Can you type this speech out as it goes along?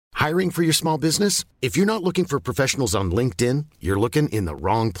Hiring for your small business? If you're not looking for professionals on LinkedIn, you're looking in the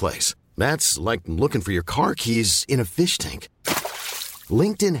wrong place. That's like looking for your car keys in a fish tank.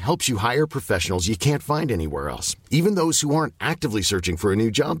 LinkedIn helps you hire professionals you can't find anywhere else, even those who aren't actively searching for a new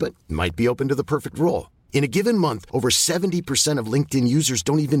job but might be open to the perfect role. In a given month, over 70% of LinkedIn users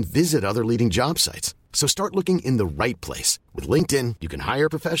don't even visit other leading job sites. So start looking in the right place. With LinkedIn, you can hire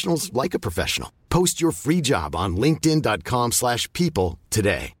professionals like a professional. Post your free job on linkedin.com/people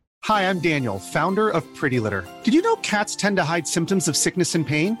today. Hi, I'm Daniel, founder of Pretty Litter. Did you know cats tend to hide symptoms of sickness and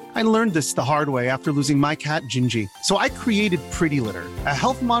pain? I learned this the hard way after losing my cat, Gingy. So I created Pretty Litter, a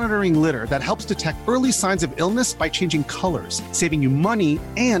health monitoring litter that helps detect early signs of illness by changing colors, saving you money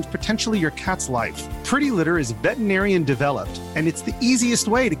and potentially your cat's life. Pretty Litter is veterinarian developed, and it's the easiest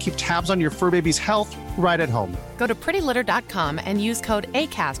way to keep tabs on your fur baby's health right at home. Go to prettylitter.com and use code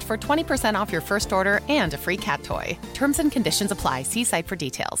ACAST for 20% off your first order and a free cat toy. Terms and conditions apply. See site for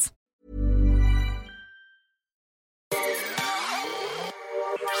details.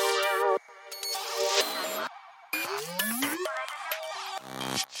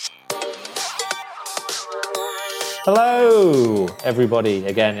 Hello, everybody,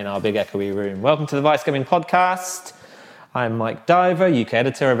 again in our big echoey room. Welcome to the Vice Gaming Podcast. I'm Mike Diver, UK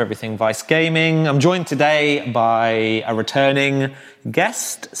editor of Everything Vice Gaming. I'm joined today by a returning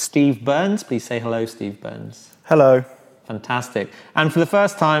guest, Steve Burns. Please say hello, Steve Burns. Hello. Fantastic. And for the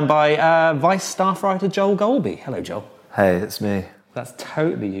first time by Vice staff writer Joel Golby. Hello, Joel. Hey, it's me. That's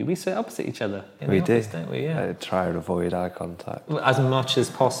totally you. We sit opposite each other in the office, don't we? Yeah. I try and avoid eye contact. As much as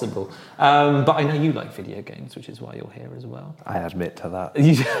possible. But I know you like video games, which is why you're here as well. I admit to that.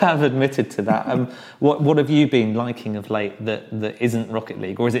 You have admitted to that. What have you been liking of late that isn't Rocket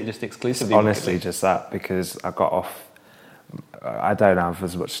League? Or is it just exclusively Honestly, just that, because I got off... I don't have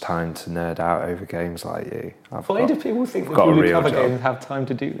as much time to nerd out over games like you. Why do people think that people who cover games have time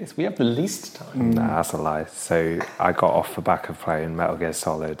to do this? We have the least time. Nah, that's a lie. So I got off the back of playing Metal Gear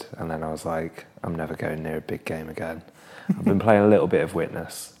Solid, and then I was like, I'm never going near a big game again. I've been playing a little bit of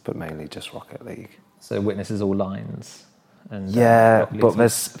Witness, but mainly just Rocket League. So Witness is all lines? And, yeah, but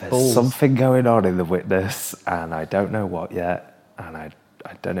there's something going on in the Witness, and I don't know what yet, and I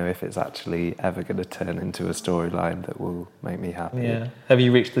don't know if it's actually ever going to turn into a storyline that will make me happy. Yeah. Have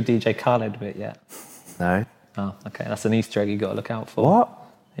you reached the DJ Khaled bit yet? No. Oh, okay. That's an Easter egg you've got to look out for. What?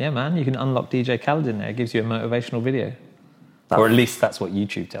 Yeah, man. You can unlock DJ Khaled in there. It gives you a motivational video. Or at least that's what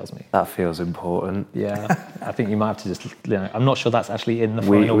YouTube tells me. That feels important. Yeah. I think you might have to just... I'm not sure that's actually in the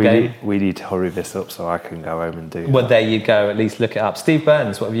final game. We need to hurry this up so I can go home and do Well, that. there you go. At least look it up. Steve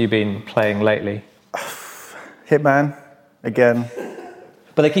Burns, what have you been playing lately? Hitman, again.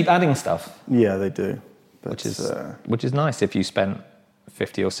 But they keep adding stuff. Yeah, they do. But, which is nice if you spent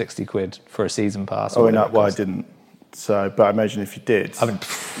 50 or 60 quid for a season pass. Oh, no, well, I didn't. So, but I imagine if you did, I mean,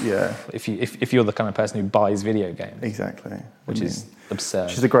 yeah. If you're the kind of person who buys video games, exactly, which is absurd.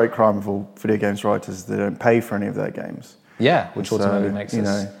 Which is a great crime of all video games writers. They don't pay for any of their games. Yeah, which ultimately makes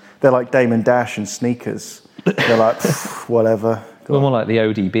us. They're like Damon Dash and sneakers. They're like whatever. We're more like the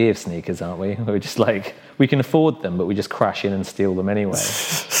ODB of sneakers, aren't we? We're just like, we can afford them, but we just crash in and steal them anyway.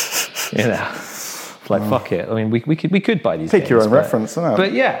 It's like, fuck it. I mean, we could buy these Pick games. Your own reference, isn't it?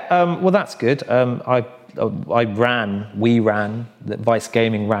 But yeah, well, that's good. Vice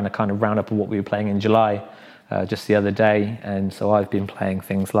Gaming ran a kind of roundup of what we were playing in July just the other day. And so I've been playing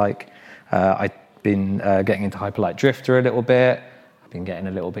things like, I've been getting into Hyperlight Drifter a little bit. I've been getting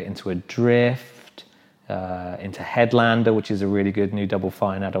a little bit into Adrift. Into Headlander, which is a really good new Double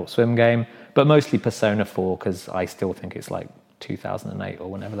Fine Adult Swim game, but mostly Persona 4 because I still think it's like 2008 or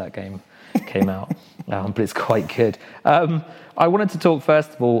whenever that game came out, but it's quite good. I wanted to talk first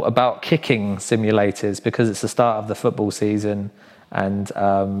of all about kicking simulators because it's the start of the football season and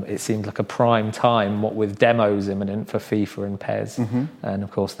it seems like a prime time, what with demos imminent for FIFA and PES. Mm-hmm. And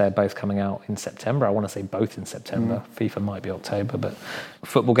of course, they're both coming out in September. I want to say both in September. Mm. FIFA might be October, but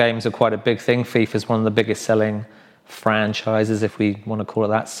football games are quite a big thing. FIFA is one of the biggest selling franchises, if we want to call it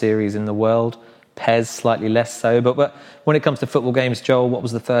that, series in the world. PES slightly less so. But when it comes to football games, Joel, what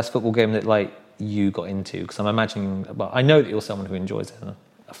was the first football game that you got into? Because I'm imagining, I know that you're someone who enjoys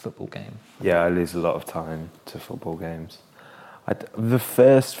a football game. Yeah, I lose a lot of time to football games. The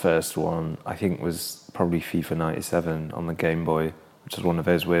first one, I think, was probably FIFA 97 on the Game Boy, which is one of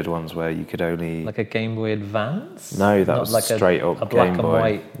those weird ones where you could only... Like a Game Boy Advance? No, that was like straight up Game Boy. A black and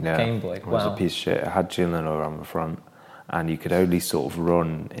white Game Boy. It was a piece of shit. It had Gyllenhaal on the front, and you could only sort of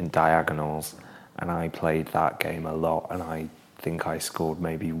run in diagonals, and I played that game a lot, and I think I scored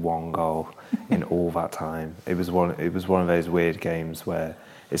maybe one goal in all that time. It was one of those weird games where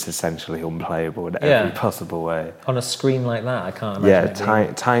it's essentially unplayable in every possible way. On a screen like that, I can't imagine.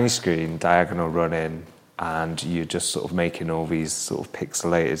 Yeah, tiny screen, diagonal running, and you're just sort of making all these sort of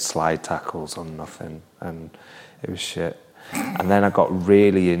pixelated slide tackles on nothing, and it was shit. And then I got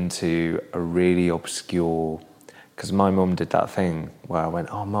really into a really obscure, because my mum did that thing where I went,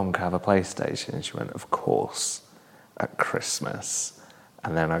 oh, Mum, can I have a PlayStation? And she went, of course, at Christmas.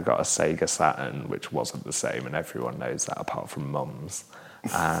 And then I got a Sega Saturn, which wasn't the same, and everyone knows that apart from Mum's.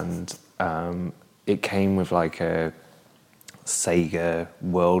 And it came with like a Sega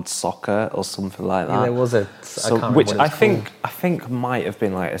World Soccer or something like that. Yeah, there was which I think might have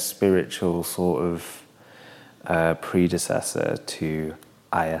been like a spiritual sort of predecessor to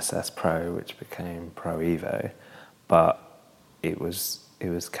ISS Pro, which became Pro Evo, but it was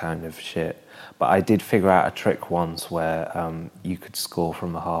kind of shit. But I did figure out a trick once where you could score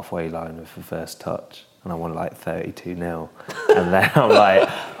from the halfway line with the first touch, and I won like 32-0. And then I'm like,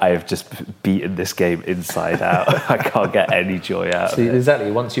 I have just beaten this game inside out. I can't get any joy out of it.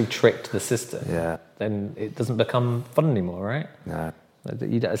 Exactly, once you've tricked the system, yeah, then it doesn't become fun anymore, right? No.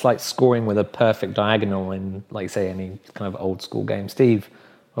 It's like scoring with a perfect diagonal in, like, say, any kind of old school game. Steve,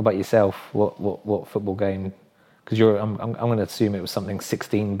 what about yourself? What football game? Because I'm going to assume it was something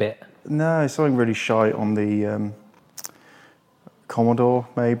 16-bit. No, something really shy on the Commodore,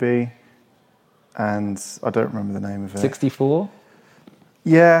 maybe. And I don't remember the name of it. 64?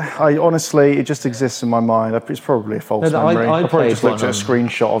 Yeah, honestly, it just exists in my mind. It's probably a false memory. I probably just looked at a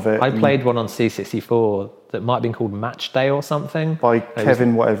screenshot of it. I played one on C64 that might have been called Match Day or something. By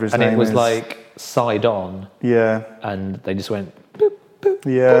Kevin, whatever his name is. And it was like side on. Yeah. And they just went boop, boop.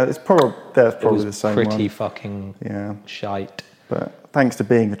 Yeah, that's probably the same one. Pretty fucking shite. But thanks to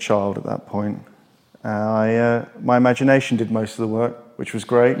being a child at that point, my imagination did most of the work, which was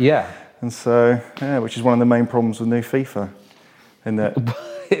great. Yeah. And so, which is one of the main problems with new FIFA. In that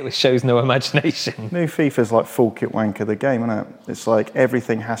it shows no imagination. New FIFA's like full kit wanker the game, isn't it? It's like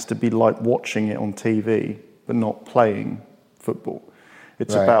everything has to be like watching it on TV, but not playing football.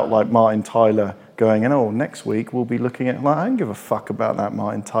 It's about like Martin Tyler going, and next week we'll be looking at, like, I don't give a fuck about that,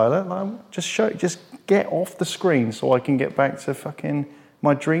 Martin Tyler. Like, just get off the screen so I can get back to fucking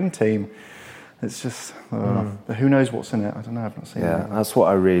my dream team. It's just, who knows what's in it? I don't know, I've not seen it. Yeah, that's what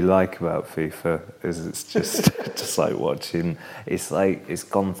I really like about FIFA, is it's just just like watching, it's like, it's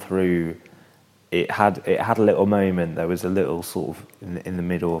gone through, it had a little moment, there was a little sort of, in the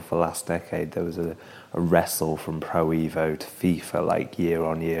middle of the last decade, there was a wrestle from Pro Evo to FIFA, like year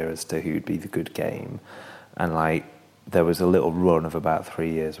on year, as to who'd be the good game. And like, there was a little run of about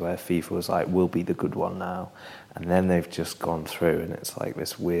 3 years where FIFA was like, we'll be the good one now. And then they've just gone through, and it's like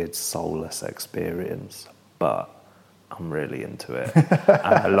this weird soulless experience. But I'm really into it. And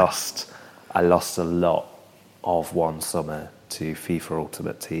I lost a lot of one summer to FIFA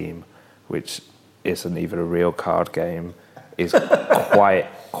Ultimate Team, which isn't even a real card game. It's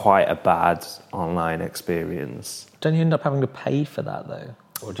quite a bad online experience. Don't you end up having to pay for that though,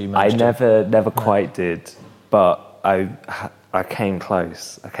 or do you? I never quite did, but I came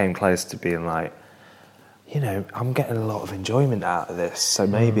close. I came close to being like, I'm getting a lot of enjoyment out of this, so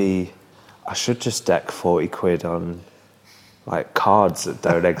maybe I should just deck 40 quid on like cards that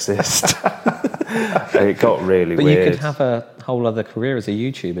don't exist. And it got really weird. But you could have a whole other career as a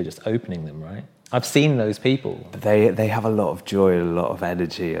YouTuber just opening them, right? I've seen those people. They have a lot of joy and a lot of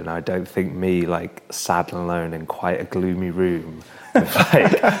energy, and I don't think me, like, sad and alone in quite a gloomy room, with,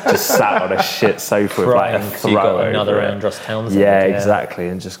 like, just sat on a shit sofa with like a throat you got another over it. Andros Townsend. Yeah, exactly,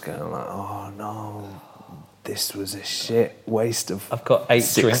 and just going like, oh no, this was a shit waste of. I've got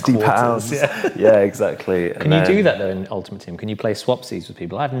 £60. Yeah, exactly. Can you do that though in Ultimate Team? Can you play swapsies with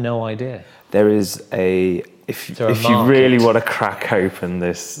people? I have no idea. There is if you really want to crack open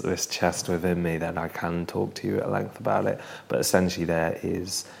this chest within me, then I can talk to you at length about it. But essentially, there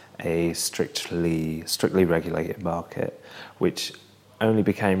is a strictly regulated market, which only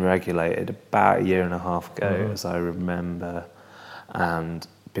became regulated about a year and a half ago, as I remember. And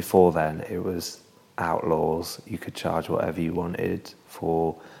before then, it was outlaws. You could charge whatever you wanted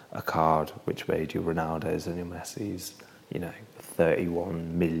for a card, which made your Ronaldos and your Messis,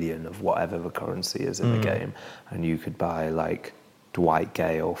 31 million of whatever the currency is in the game, and you could buy like Dwight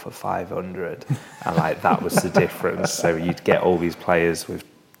Gale for 500, and like that was the difference. So you'd get all these players with,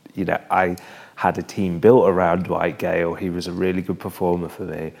 I had a team built around Dwight Gale. He was a really good performer for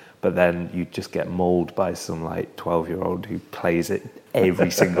me, but then you'd just get mauled by some like 12-year-old who plays it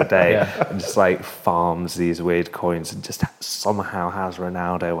every single day and just like farms these weird coins and just somehow has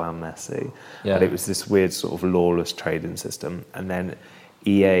Ronaldo and Messi. But it was this weird sort of lawless trading system. And then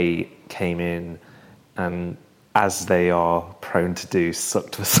EA came in and as they are prone to do,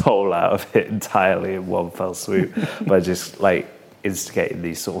 sucked the soul out of it entirely in one fell swoop by just like instigating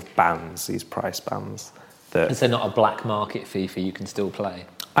these sort of bans, these price bans. Is there not a black market FIFA you can still play?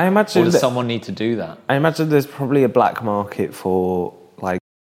 I imagine. Or does someone need to do that? I imagine there's probably a black market for like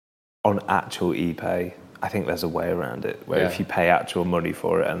on actual ePay. I think there's a way around it where if you pay actual money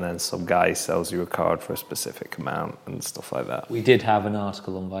for it and then some guy sells you a card for a specific amount and stuff like that. We did have an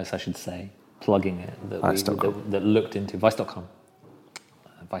article on Vice, I should say, plugging it, that looked into Vice.com,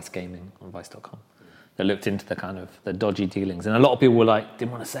 Vice Gaming on Vice.com, that looked into the kind of the dodgy dealings. And a lot of people were like,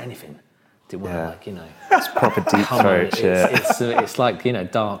 didn't want to say anything. Didn't want to like, you know. It's proper deep throat shit. It's like, you know,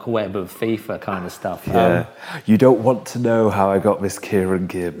 dark web of FIFA kind of stuff. Yeah. You don't want to know how I got this Kieran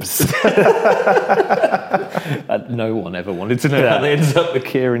Gibbs. No one ever wanted to know how they ended up with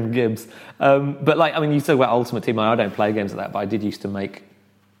Kieran Gibbs. But like, I mean, you talk about Ultimate Team. I don't play games like that, but I did used to make,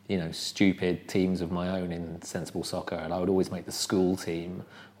 you know, stupid teams of my own in Sensible Soccer, and I would always make the school team,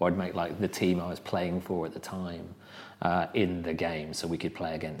 or I'd make like the team I was playing for at the time in the game, so we could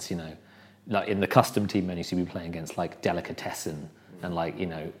play against, you know, like in the custom team menu, so we'd be playing against like Delicatessen and like, you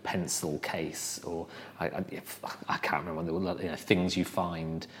know, Pencil Case, or I can't remember, there were, you know, things you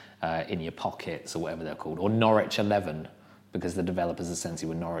find in your pockets or whatever they're called, or Norwich 11. Because the developers essentially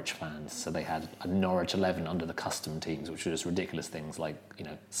were Norwich fans, so they had a Norwich 11 under the custom teams, which were just ridiculous things like, you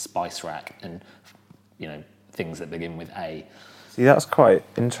know, Spice Rack and, you know, things that begin with A. See, that's quite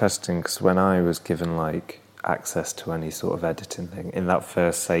interesting, because when I was given like access to any sort of editing thing in that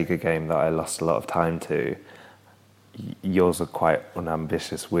first Sega game that I lost a lot of time to, yours are quite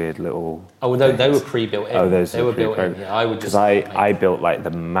unambitious, weird little. Oh, they were pre-built in. Oh, those they were built in. Yeah, I would because I built like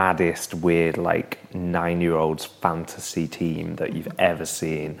the maddest, weird, like 9-year-old's fantasy team that you've ever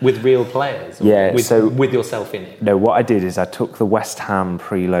seen with real players. Yeah, with yourself in it. No, what I did is I took the West Ham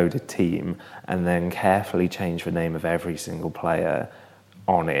preloaded team and then carefully changed the name of every single player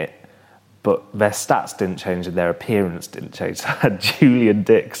on it. But their stats didn't change and their appearance didn't change. So I had Julian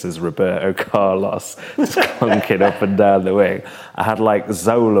Dix as Roberto Carlos, just clunking up and down the wing. I had like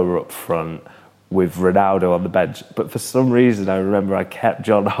Zola up front with Ronaldo on the bench. But for some reason, I remember I kept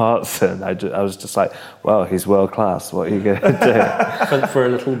John Hartson. I was just like, well, he's world class. What are you going to do? For a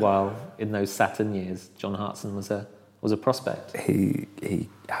little while in those Saturn years, John Hartson was a prospect. He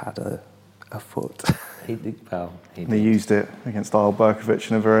had a foot. They used it against Isle Berkovic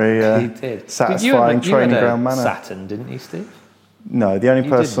in a very satisfying training ground manner. Saturn, didn't you, Steve? No, the only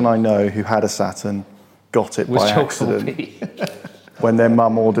person I know who had a Saturn got it by accident when their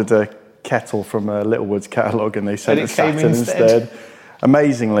mum ordered a kettle from a Littlewoods catalogue and they sent a Saturn instead.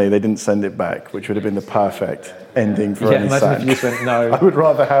 Amazingly, they didn't send it back, which would have been the perfect ending for any sack. If you just went, no. I would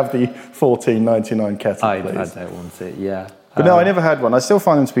rather have the $14.99 kettle, please. I don't want it, yeah. But no, I never had one. I still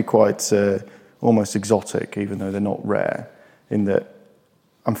find them to be quite almost exotic, even though they're not rare, in that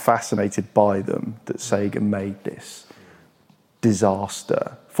I'm fascinated by them, that Sega made this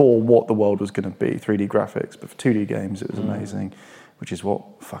disaster for what the world was going to be, 3D graphics, but for 2D games it was amazing, which is what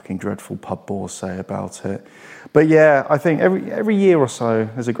fucking dreadful pub bores say about it. But yeah, I think every year or so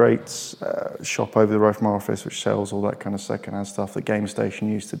there's a great shop over the road from our office which sells all that kind of second-hand stuff that Game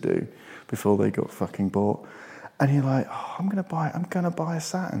Station used to do before they got fucking bought. And you're like, oh, I'm gonna buy a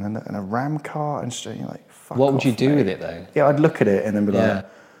Saturn and a RAM cart, and you're like, fuck. What would you do mate. With it though? Yeah, I'd look at it and then be like,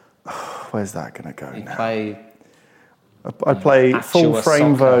 oh, where's that gonna go now? I'd play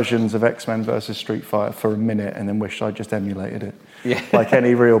full-frame versions of X-Men versus Street Fighter for a minute and then wish I'd just emulated it. Yeah. Like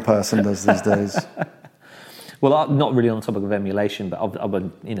any real person does these days. Well, not really on the topic of emulation, but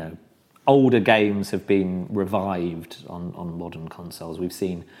you know, older games have been revived on modern consoles. We've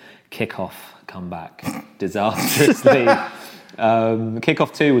seen Kickoff come back disastrously.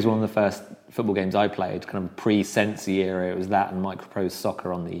 Kickoff 2 was one of the first football games I played, kind of pre-Sensi era. It was that and Microprose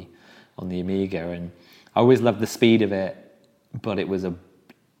Soccer on the Amiga, and I always loved the speed of it, but it was a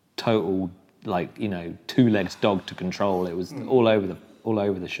total, like, you know, two-legged dog to control. It was all over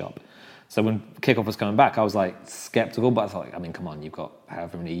the shop. So when Kickoff was coming back, I was like skeptical, but I thought, I mean, come on, you've got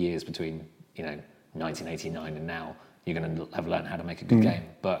however many years between, you know, 1989 and now. You're going to have learned how to make a good game.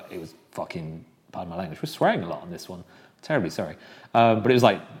 But it was fucking, pardon my language, we're swearing a lot on this one. Terribly sorry. But it was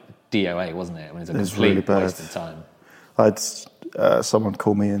like DOA, wasn't it? I mean, it was a complete waste of time. I had someone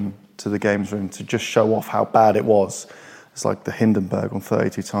call me into the games room to just show off how bad it was. It's like the Hindenburg on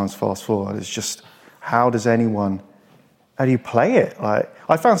 32 times fast forward. It's just, how do you play it? Like,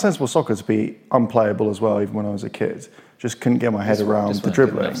 I found Sensible Soccer to be unplayable as well, even when I was a kid. Just couldn't get my head around the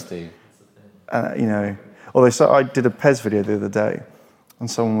dribbling. You know, although I did a PES video the other day, and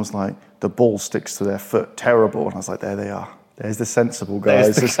someone was like, the ball sticks to their foot, terrible. And I was like, there they are. There's the sensible guy.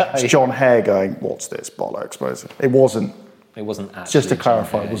 It's John Hare going, what's this bollocks? It wasn't. It wasn't actually. Just to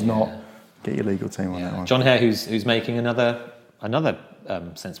clarify, it was not. Get your legal team on that one. John Hare, who's making another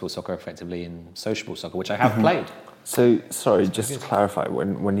sensible soccer effectively in sociable soccer, which I have played. So, sorry, just to clarify,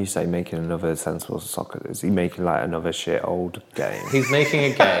 when you say making another sensible soccer, is he making like another shit old game? He's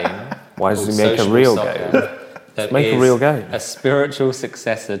making a game. Why does he make a real game? Make a real game. A spiritual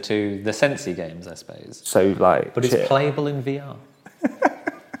successor to the Sensi games, I suppose. So, like, but it's playable in VR.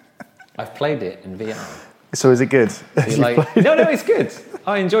 I've played it in VR. So is it good? No, it's good.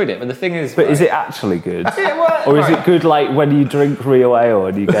 I enjoyed it, but the thing is... But is it actually good? Or is it good like when you drink real ale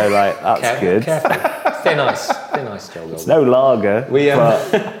and you go like, that's good? Careful. Stay nice, Joel. It's no lager.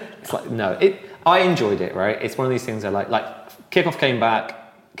 It's like, I enjoyed it, right? It's one of these things I like. Like, Kickoff came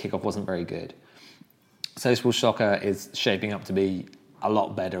back. Kickoff wasn't very good. Sociable soccer is shaping up to be a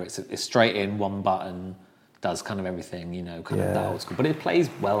lot better. It's straight in, one button, does kind of everything, kind of that old school. But it plays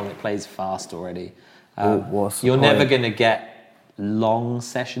well and it plays fast already. You're never going to get long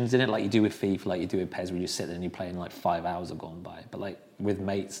sessions in it like you do with FIFA, like you do with PES, where you sit there and you're playing like 5 hours have gone by. But like with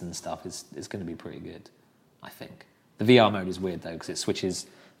mates and stuff, it's going to be pretty good, I think. The VR mode is weird though, because it switches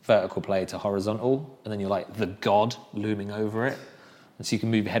vertical play to horizontal, and then you're like the god looming over it. And so you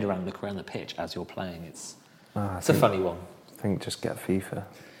can move your head around, look around the pitch as you're playing. It's a funny one. I think just get FIFA.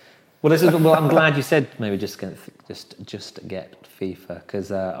 Well, I'm glad you said maybe just get FIFA,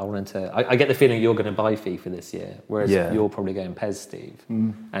 because I wanted to. I get the feeling you're going to buy FIFA this year, whereas you're probably going PES, Steve.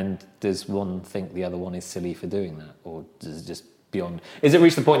 And does one think the other one is silly for doing that, or does it just beyond? Is it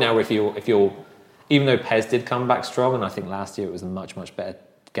reached the point now where if you're even though PES did come back strong, and I think last year it was a much better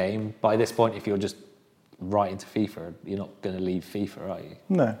game, by this point, if you're just right into FIFA, you're not going to leave FIFA, are you?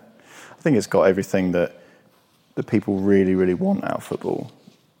 No, I think it's got everything that people really, really want out of football.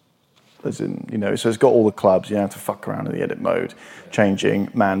 As in, so it's got all the clubs. You don't have to fuck around in the edit mode, changing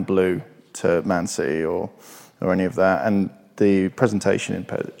Man Blue to Man City or any of that. And the presentation in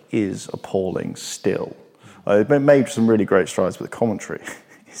PES is appalling still. They've made some really great strides, but the commentary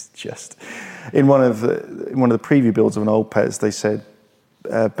is just... In one of the preview builds of an old PES, they said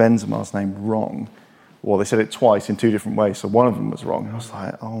Benzema's name wrong. Well, they said it twice in two different ways, so one of them was wrong. And I was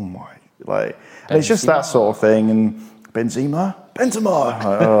like, oh my... and it's just that sort of thing, and... Benzema.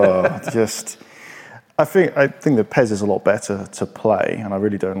 I think the PES is a lot better to play, and I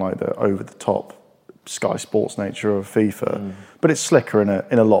really don't like the over-the-top Sky Sports nature of FIFA. But it's slicker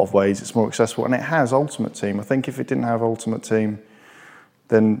in a lot of ways. It's more accessible, and it has Ultimate Team. I think if it didn't have Ultimate Team,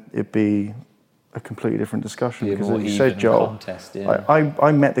 then it'd be a completely different discussion. Because as you said, Joel, contest,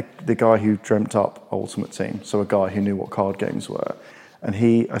 I met the guy who dreamt up Ultimate Team, so a guy who knew what card games were. And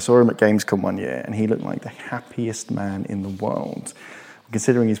I saw him at Gamescom one year, and he looked like the happiest man in the world.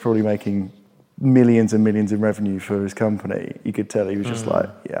 Considering he's probably making millions and millions in revenue for his company, you could tell he was just like,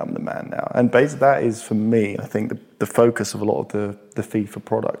 yeah, I'm the man now. And basically that is, for me, I think the focus of a lot of the FIFA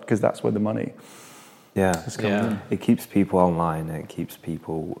product, because that's where the money is coming in. It keeps people online, and it keeps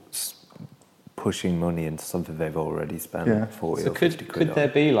people pushing money into something they've already spent 40 or 50 quid could there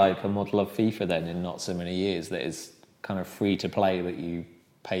be like a model of FIFA then in not so many years that is kind of free to play, but you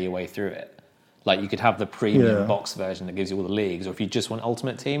pay your way through it? Like you could have the premium box version that gives you all the leagues, or if you just want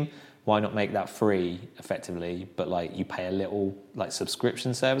Ultimate Team, why not make that free effectively, but like you pay a little like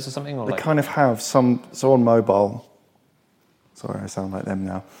subscription service or something? Or they kind of have some, so on mobile, sorry I sound like them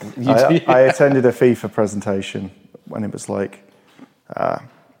now, I attended a FIFA presentation when it was like,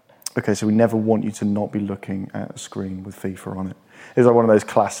 okay, so we never want you to not be looking at a screen with FIFA on it. It's like one of those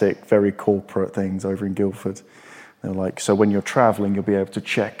classic, very corporate things over in Guildford. They're like, so when you're traveling, you'll be able to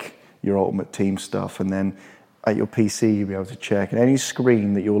check your Ultimate Team stuff, and then at your PC, you'll be able to check. And any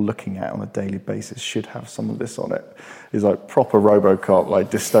screen that you're looking at on a daily basis should have some of this on it. It's like proper RoboCop, like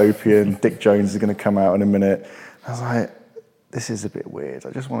dystopian. Dick Jones is going to come out in a minute. I was like, this is a bit weird.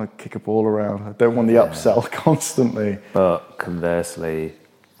 I just want to kick a ball around. I don't want the upsell constantly. But conversely,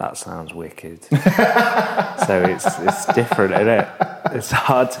 that sounds wicked. So it's different, isn't it? It's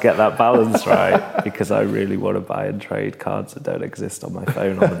hard to get that balance right, because I really want to buy and trade cards that don't exist on my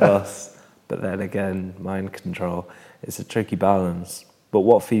phone on the bus. But then again, mind control. It's a tricky balance. But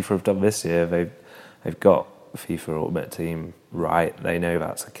what FIFA have done this year, they've got FIFA Ultimate Team right. They know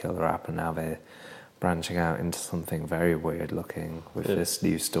that's a killer app, and now they're branching out into something very weird looking with this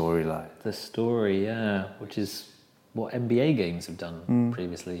new storyline. The story, which is what NBA games have done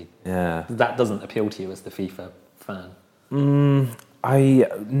previously. Yeah. That doesn't appeal to you as the FIFA fan?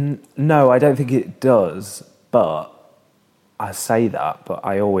 No, I don't think it does, but I say that, but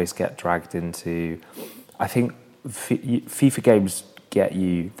I always get dragged into... I think FIFA games get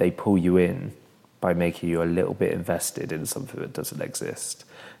you, they pull you in, by making you a little bit invested in something that doesn't exist.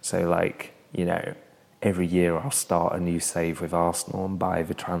 So like, you know, every year I'll start a new save with Arsenal and buy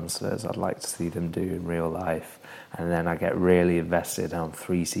the transfers I'd like to see them do in real life. And then I get really invested. I'm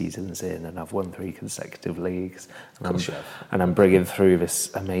 3 seasons in and I've won 3 consecutive leagues. And I'm bringing through this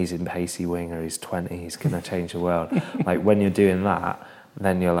amazing pacey winger. He's 20, he's going to change the world. Like when you're doing that,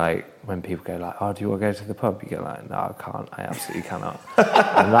 then you're like, when people go like, oh, do you want to go to the pub? You go like, no, I can't. I absolutely cannot.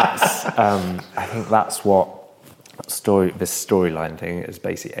 And that's, I think that's what this storyline thing is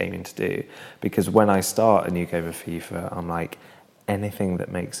basically aiming to do. Because when I start a new game of FIFA, I'm like, anything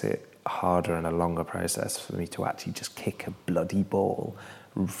that makes it harder and a longer process for me to actually just kick a bloody ball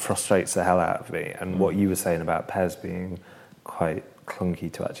frustrates the hell out of me. And what you were saying about PES being quite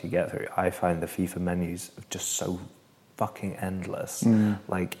clunky to actually get through, I find the FIFA menus just so fucking endless.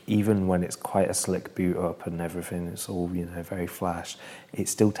 Like even when it's quite a slick boot up and everything, it's all, you know, very flash, it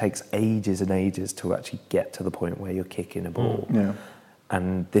still takes ages and ages to actually get to the point where you're kicking a ball.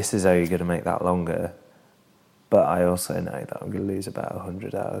 And this is only going to make that longer. But I also know that I'm going to lose about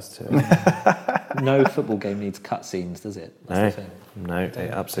 100 hours to it. No football game needs cutscenes, does it? That's the thing. No, it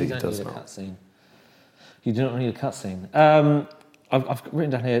absolutely does not. You don't need a cutscene. You do not need a cutscene. I've written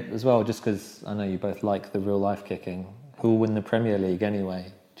down here as well, just because I know you both like the real life kicking. Who will win the Premier League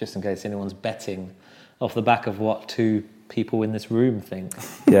anyway? Just in case anyone's betting off the back of what 2 people in this room think.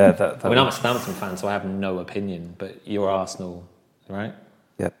 Yeah, I mean, I'm a Southampton fan, so I have no opinion. But you're Arsenal, right?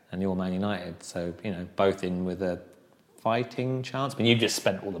 Yep. And you're Man United, so, you know, both in with a fighting chance. I mean, you've just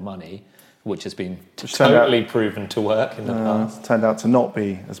spent all the money, which has been totally proven to work in the past. It's turned out to not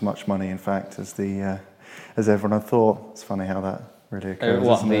be as much money, in fact, as everyone had thought. It's funny how that really occurs.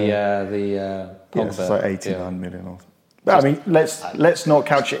 The Pogba it's like 89 million or. But I mean, let's not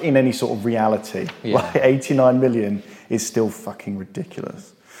couch it in any sort of reality. Yeah. Like 89 million is still fucking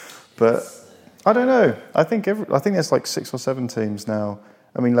ridiculous. But I don't know. I think there's like 6 or 7 teams now.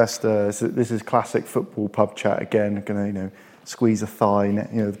 I mean, Leicester. This is classic football pub chat again. Going to, you know, squeeze a thigh. You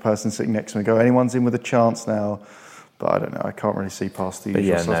know, the person sitting next to me go, anyone's in with a chance now. But I don't know. I can't really see past the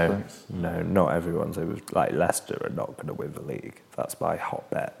usual suspects. No, not everyone's in. Like Leicester are not going to win the league. That's my hot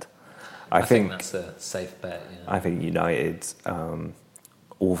bet. I think that's a safe bet. Yeah. I think United,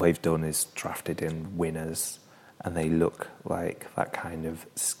 all they've done is drafted in winners, and they look like that kind of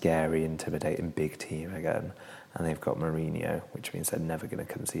scary, intimidating big team again. And they've got Mourinho, which means they're never going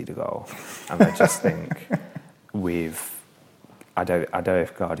to concede a goal. And I just think I don't know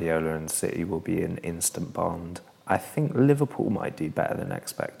if Guardiola and City will be an instant bond. I think Liverpool might do better than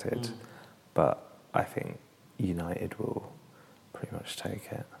expected, but I think United will pretty much take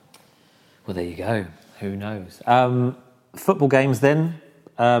it. Well, there you go. Who knows? Football games then,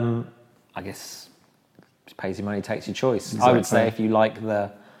 I guess, pays your money, takes your choice. Exactly. I would say if you like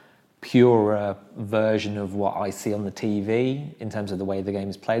the purer version of what I see on the TV in terms of the way the game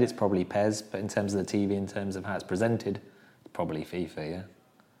is played, it's probably PES, but in terms of the TV, in terms of how it's presented, it's probably FIFA, yeah?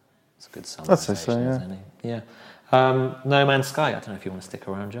 It's a good summarization, isn't it? Yeah. No Man's Sky, I don't know if you want to stick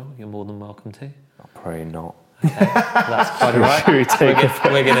around, Joel. You're more than welcome to. Probably not. Okay, that's quite all right.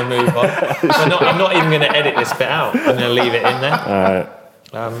 We're going to move on. I'm not even going to edit this bit out. I'm going to leave it in there.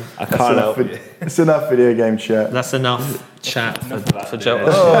 I can't help it. It's enough video game chat. That's enough chat for Joel.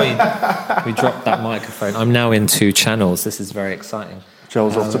 Oh, we dropped that microphone. I'm now in 2 channels. This is very exciting.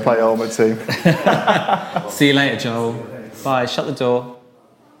 Joel's off to play Ultimate Team. See you later, Joel. Bye. Shut the door.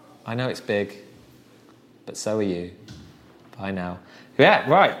 I know it's big, but so are you. Bye now. Yeah,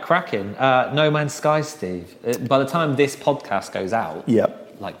 right, cracking. No Man's Sky, Steve. By the time this podcast goes out,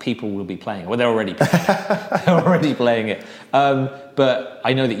 like people will be playing it. Well, they're already playing it. They're already playing it. But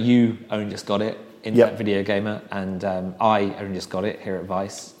I know that you only just got it, Internet Video Gamer, and I only just got it here at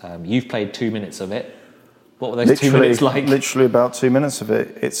Vice. You've played 2 minutes of it. What were those 2 minutes like? Literally about 2 minutes of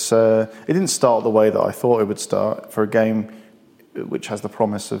it. It didn't start the way that I thought it would start for a game which has the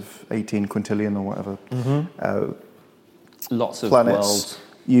promise of 18 quintillion or whatever. Lots of planets. Worlds.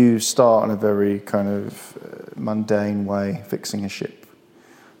 You start in a very kind of mundane way, fixing a ship.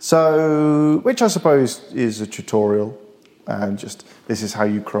 So, which I suppose is a tutorial, and just this is how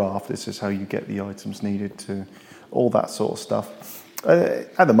you craft, this is how you get the items needed to, all that sort of stuff.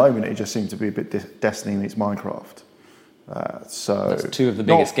 At the moment, it just seems to be a bit Destiny meets Minecraft. So that's 2 of the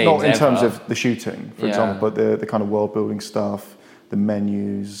biggest games ever. Not in terms of the shooting, for example, but the kind of world building stuff. The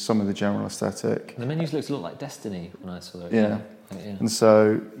menus, some of the general aesthetic. The menus looks a lot like Destiny when I saw it. Yeah. And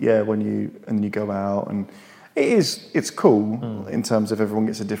so when you go out, and it's cool in terms of everyone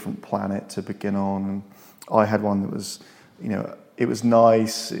gets a different planet to begin on. And I had one that was, it was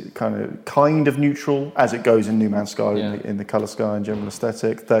nice, kind of neutral as it goes in No Man's Sky in the colour sky and general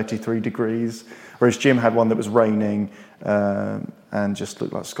aesthetic. 33 degrees, whereas Jim had one that was raining and just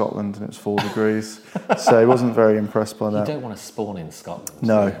looked like Scotland, and it was 4 degrees. So he wasn't very impressed by that. You don't want to spawn in Scotland.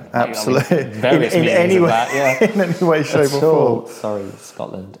 No, absolutely. In any way, in any way, shape, or form. Sorry,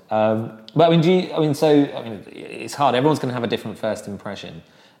 Scotland. But it's hard. Everyone's going to have a different first impression.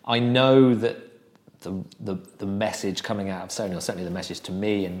 I know that the message coming out of Sony, or certainly the message to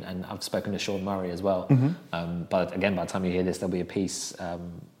me, and I've spoken to Sean Murray as well. But again, by the time you hear this, there'll be a piece,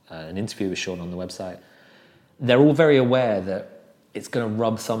 an interview with Sean on the website. They're all very aware that it's going to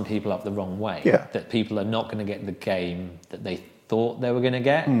rub some people up the wrong way. Yeah. That people are not going to get the game that they thought they were going to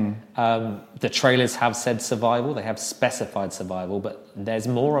get. The trailers have said survival, they have specified survival, but there's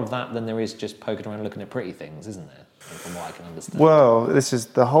more of that than there is just poking around looking at pretty things, isn't there? From what I can understand. Well, this is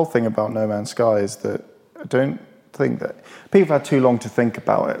the whole thing about No Man's Sky, is that I don't think that people had too long to think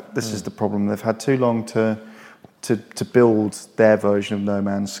about it. This is the problem. They've had too long to build their version of No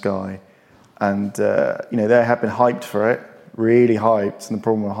Man's Sky, and they have been hyped for it, really hyped. And the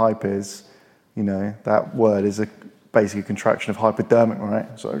problem with hype is, that word is basically a contraction of hypodermic, right?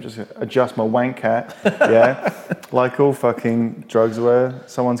 So I just adjust my wank hat, like all fucking drugs, where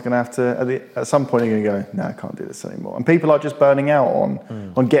someone's going to have to, at some point you're going to go, no, I can't do this anymore. And people are just burning out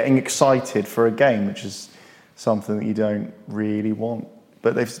on getting excited for a game, which is something that you don't really want.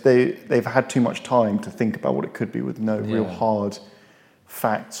 But they've had too much time to think about what it could be with no real hard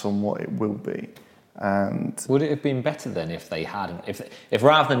facts on what it will be. And would it have been better then if they hadn't? If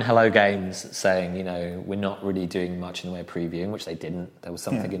rather than Hello Games saying, we're not really doing much in the way of previewing, which they didn't, there was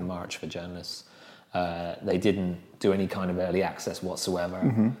something in March for journalists, they didn't do any kind of early access whatsoever.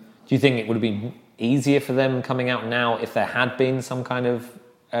 Do you think it would have been easier for them coming out now if there had been some kind of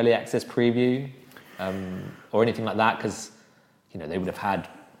early access preview or anything like that? Because, they would have had,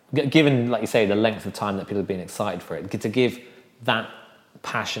 given, like you say, the length of time that people have been excited for it, to give that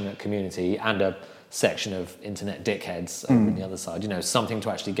passionate community and a section of internet dickheads over on the other side, something to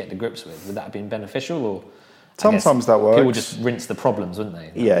actually get to grips with. Would that have been beneficial? Or sometimes that works. People would just rinse the problems, wouldn't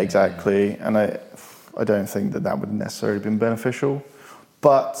they? Yeah, exactly. And I don't think that would necessarily have been beneficial.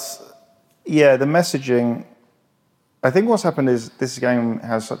 But yeah, the messaging, I think what's happened is this game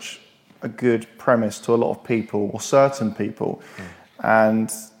has such a good premise to a lot of people, or certain people,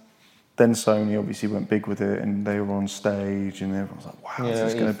 and then Sony obviously went big with it, and they were on stage, and everyone was like, wow, this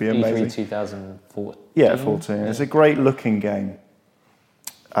is going to be amazing. E3 2014. Yeah, 14. It's a great looking game,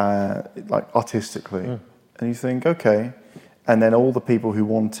 like artistically. And you think, okay. And then all the people who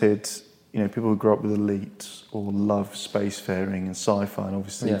wanted, people who grew up with Elite or love spacefaring and sci-fi, and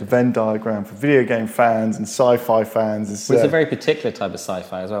obviously the Venn diagram for video game fans and sci-fi fans is... Well, it's a very particular type of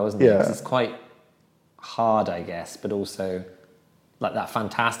sci-fi as well, isn't it? Yeah. It's quite hard, I guess, but also... like that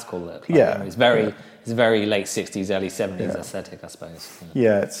fantastical look. It's very late 60s, early 70s aesthetic, I suppose.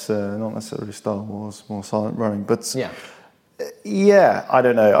 Yeah, it's not necessarily Star Wars, more silent running. But I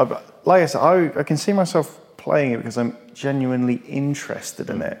don't know. Like I said, I can see myself playing it because I'm genuinely interested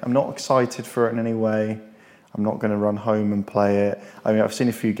in it. I'm not excited for it in any way. I'm not going to run home and play it. I mean, I've seen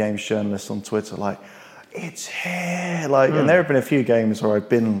a few games journalists on Twitter like, it's here. And there have been a few games where I've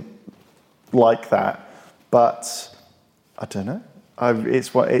been like that. But I don't know.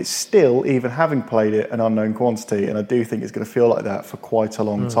 It's still, even having played it, an unknown quantity, and I do think it's going to feel like that for quite a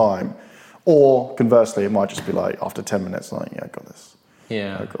long time. Or conversely, it might just be like after 10 minutes, like, I got this.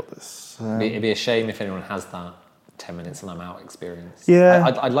 Yeah, I got this. It'd be a shame if anyone has that 10 minutes and I'm out experience. Yeah,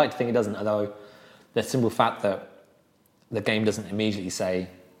 I'd like to think it doesn't, although the simple fact that the game doesn't immediately say,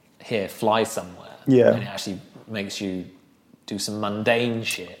 "Here, fly somewhere," and it actually makes you do some mundane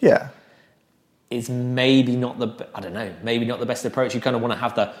shit. Yeah. Is maybe not maybe not the best approach. You kind of want to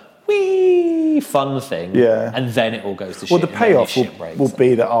have the wee fun thing, and then it all goes to shit. Well, the payoff will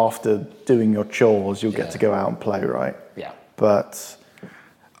be that after doing your chores, you'll get to go out and play, right? Yeah. But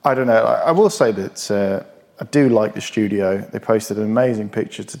I don't know. I will say that I do like the studio. They posted an amazing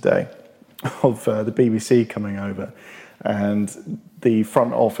picture today of the BBC coming over, and the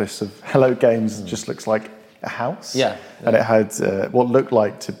front office of Hello Games just looks like a house. Yeah. And it had what looked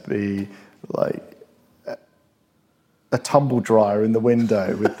like to be like a tumble dryer in the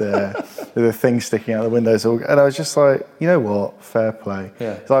window with the thing sticking out the windows. And I was just like, you know what, fair play.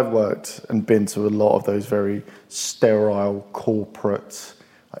 Yeah. 'Cause I've worked and been to a lot of those very sterile corporate,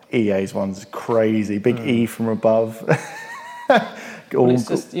 like EA's one's crazy, big E from above. It's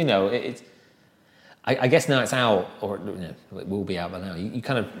just, it's. I guess now it's out, or it will be out by now. You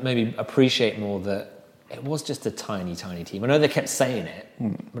kind of maybe appreciate more that it was just a tiny, tiny team. I know they kept saying it,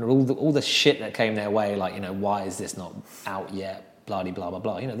 but all the shit that came their way, like, you know, why is this not out yet? Blah, blah, blah,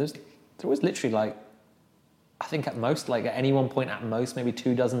 blah. You know, there was literally like, I think at most, like at any one point at most, maybe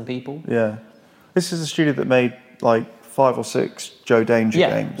 24 people. Yeah. This is a studio that made like 5 or 6 Joe Danger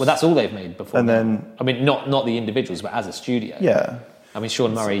games. Well, that's all they've made before. And then, I mean, not the individuals, but as a studio. Yeah. I mean,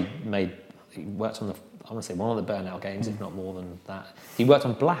 Sean Murray he worked on I want to say one of the Burnout games, if not more than that. He worked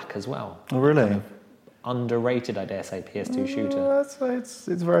on Black as well. Oh, really? Kind of underrated, I dare say, PS2 shooter. I'd say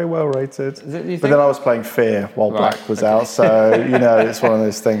it's very well rated. But then I was playing Fear while Black was out, so you know, it's one of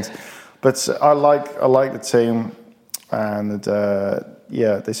those things. But I like the team, and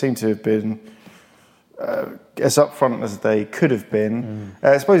they seem to have been as upfront as they could have been.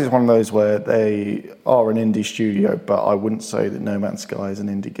 I suppose it's one of those where they are an indie studio, but I wouldn't say that No Man's Sky is an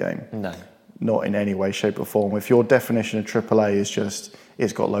indie game. No. Not in any way, shape or form. If your definition of AAA is just,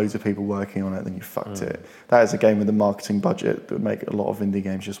 it's got loads of people working on it, then you fucked it. That is a game with a marketing budget that would make a lot of indie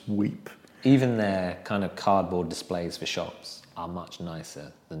games just weep. Even their kind of cardboard displays for shops are much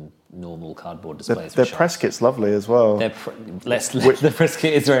nicer than normal cardboard displays for shops. Their press kit's lovely as well. The press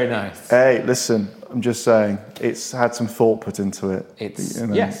kit is very nice. Hey, listen, I'm just saying, it's had some thought put into it.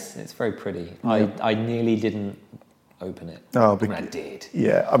 Yes, it's very pretty. Yeah. I nearly didn't open it. Oh, I mean, I did.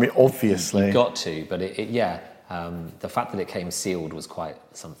 Yeah, I mean, obviously. You got to, but the fact that it came sealed was quite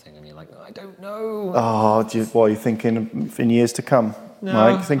something, and you're like, I don't know. Oh, what are you thinking in years to come? No,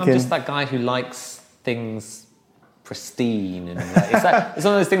 Mike, I'm just that guy who likes things pristine, and it's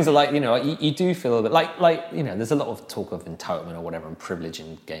one of those things that, like, you know, you do feel a bit like you know, there's a lot of talk of entitlement or whatever and privilege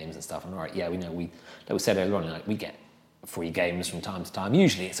in games and stuff. And all right, yeah, we know like we said earlier on, like, we get free games from time to time.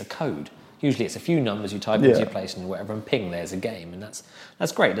 Usually it's a code. Usually it's a few numbers you type into your PlayStation or whatever, and ping, there's a game, and that's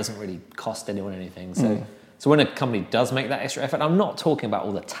great. It doesn't really cost anyone anything. So when a company does make that extra effort, I'm not talking about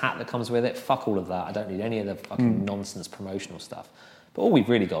all the tat that comes with it. Fuck all of that. I don't need any of the fucking nonsense promotional stuff. But all we've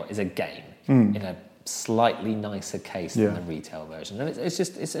really got is a game in a slightly nicer case than the retail version, and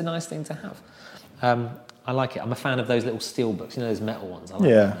it's a nice thing to have. I like it. I'm a fan of those little steel books, you know, those metal ones. I like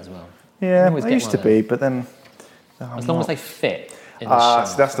them as well. Yeah, I used to be, but then as long as they fit. So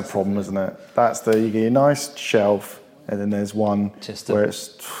that's the problem, isn't it? You get a nice shelf, and then there's one where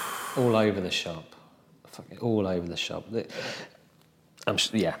it's all over the shop. Fucking all over the shop.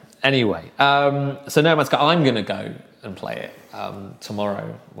 Anyway, so No Man's Sky, I'm going to go and play it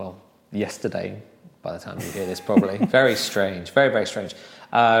tomorrow. Well, yesterday, by the time you hear this, probably. Very strange, very, very strange.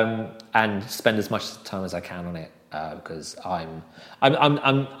 And spend as much time as I can on it. Because I'm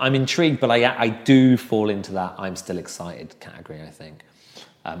intrigued, but I do fall into that I'm still excited category, I think.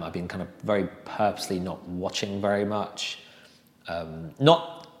 I've been kind of very purposely not watching very much,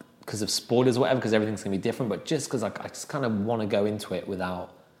 not because of spoilers or whatever, because everything's going to be different, but just because I just kind of want to go into it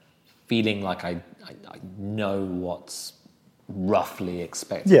without feeling like I know what's roughly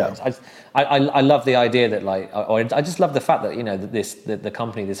expected. Yeah. I love the idea that, like, I just love the fact that, you know, that the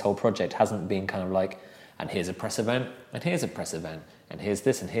company, this whole project hasn't been kind of like, and here's a press event, and here's a press event, and here's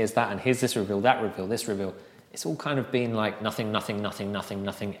this, and here's that, and here's this reveal, that reveal, this reveal. It's all kind of been like nothing,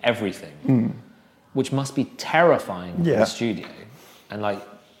 everything, which must be terrifying for the studio. And like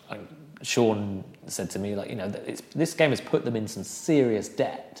Sean said to me, like, you know, this game has put them in some serious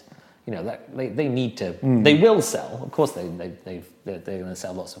debt. You know, that they need to, they will sell. Of course, they're going to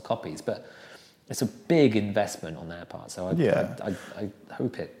sell lots of copies, but it's a big investment on their part. So I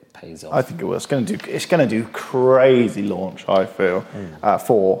hope it pays off. I think it will. It's going to do crazy launch, I feel,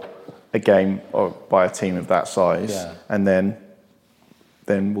 for a game by a team of that size, and then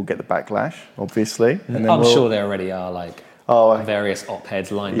we'll get the backlash, obviously. And I'm sure there already are like various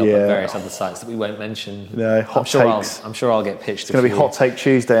op-heads lined up at various other sites that we won't mention. No, hot takes. I'm sure I'll get pitched. It's going to be Hot Take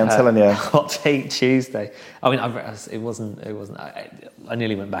Tuesday. I'm telling you. Hot Take Tuesday. I mean, it wasn't. I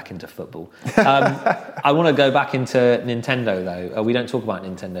nearly went back into football. I want to go back into Nintendo though. We don't talk about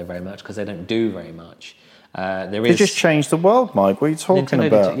Nintendo very much because they don't do very much. They just changed the world, Mike. What are you talking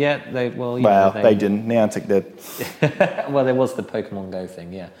about? They didn't. Niantic did. Well, there was the Pokemon Go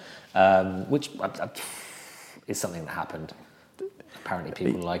thing, which is something that happened. Apparently,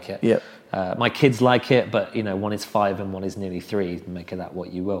 people like it. Yeah. My kids like it, but you know, one is 5 and one is nearly 3. Make of that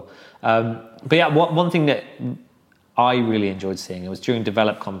what you will. But yeah, one thing that I really enjoyed seeing, it was during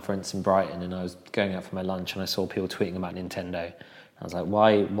Develop Conference in Brighton, and I was going out for my lunch, and I saw people tweeting about Nintendo. I was like,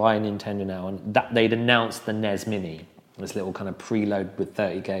 why Nintendo now? And they'd announced the NES Mini, this little kind of preload with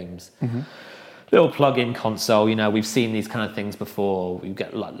 30 games. Little plug-in console, you know, we've seen these kind of things before. We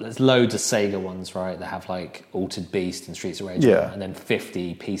get there's loads of Sega ones, right? That have like Altered Beast and Streets of Rage, and then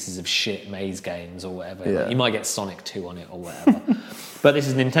 50 pieces of shit maze games or whatever. Yeah. Like, you might get Sonic 2 on it or whatever. But this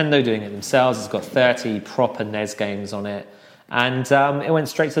is Nintendo doing it themselves. It's got 30 proper NES games on it. And it went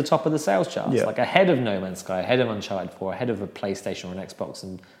straight to the top of the sales charts, like ahead of No Man's Sky, ahead of Uncharted 4, ahead of a PlayStation or an Xbox,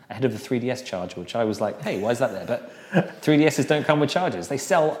 and ahead of the 3DS charger, which I was like, hey, why is that there? But 3DSs don't come with chargers. They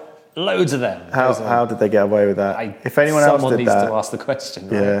sell loads of them. How did they get away with that? If anyone else did that... Someone needs to ask the question,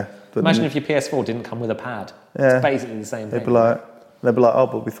 right? Yeah. Imagine if your PS4 didn't come with a pad. Yeah. It's basically the same thing. They'd be like, oh,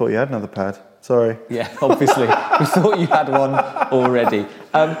 but we thought you had another pad. Sorry. Yeah, obviously. We thought you had one already.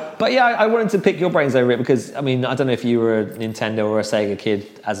 But yeah, I wanted to pick your brains over it because, I mean, I don't know if you were a Nintendo or a Sega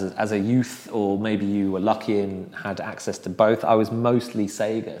kid as a youth, or maybe you were lucky and had access to both. I was mostly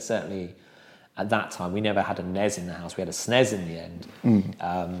Sega, certainly at that time. We never had a NES in the house. We had a SNES in the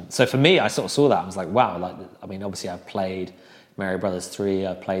end. So for me, I sort of saw that. I was like, wow. Obviously I've played Mario Brothers 3.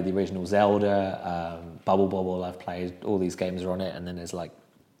 I've played the original Zelda. Bubble Bobble, I've played. All these games are on it. And then there's like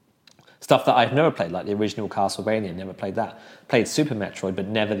stuff that I've never played, like the original Castlevania, never played that. Played Super Metroid, but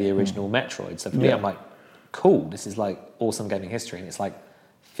never the original Metroid. So for me, I'm like, cool, this is like awesome gaming history, and it's like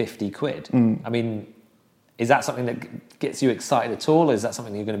 50 quid. I mean, is that something that gets you excited at all? Is that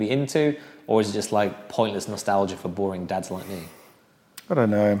something you're going to be into? Or is it just like pointless nostalgia for boring dads like me? I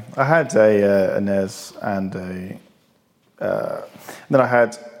don't know. I had a NES and then I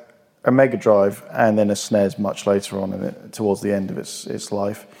had a Mega Drive and then a SNES much later on in it, towards the end of its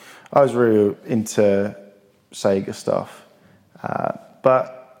life. I was really into Sega stuff.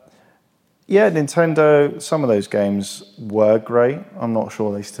 But yeah, Nintendo, some of those games were great. I'm not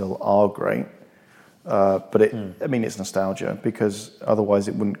sure they still are great. But I mean, it's nostalgia because otherwise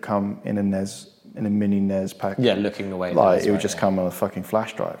it wouldn't come in a NES, in a mini NES pack. Yeah, looking the way it would just come on a fucking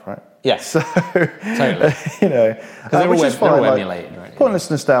flash drive, right? Yeah, so totally. You know, which is fine. Like, emulated, right?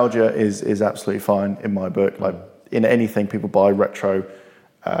 Pointless nostalgia is absolutely fine in my book. Like in anything, people buy retro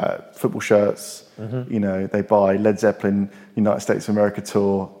football shirts. You know, they buy Led Zeppelin United States of America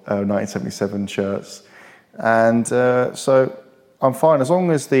tour 1977 shirts, and so I'm fine as long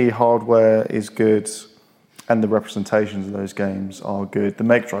as the hardware is good and the representations of those games are good. The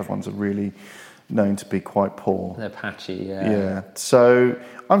Mega Drive ones are really known to be quite poor. They're patchy, yeah. So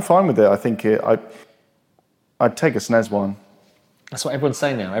I'm fine with it. I think I'd take a SNES one. That's what everyone's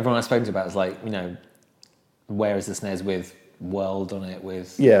saying now. Everyone I've spoken to about is like, you know, where is the SNES with World on it,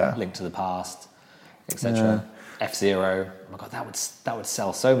 with Link to the Past, etc. F-Zero. Oh my god, that would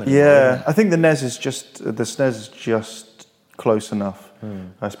sell so many. Yeah, I think the SNES is just close enough,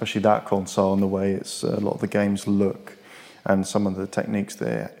 especially that console and the way a lot of the games look and some of the techniques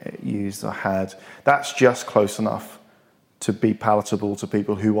they used or had. That's just close enough to be palatable to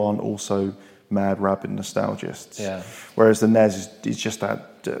people who aren't also mad rabid nostalgists. Yeah. Whereas the NES is just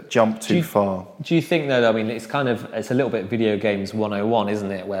that jump too far. Do you think though? I mean, it's a little bit video games 101,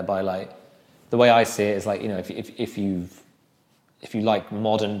 isn't it? Whereby like the way I see it is like, you know, if you like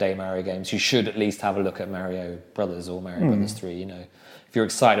modern day Mario games, you should at least have a look at Mario Brothers or Mario Brothers 3. You know, if you're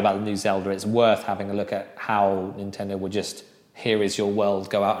excited about the new Zelda, it's worth having a look at how Nintendo would just, here is your world,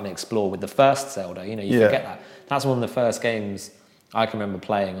 go out and explore with the first Zelda. You know, you forget that. That's one of the first games I can remember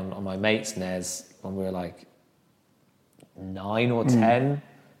playing on my mate's NES when we were like 9 or 10,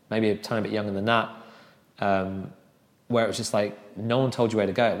 maybe a tiny bit younger than that, where it was just like, no one told you where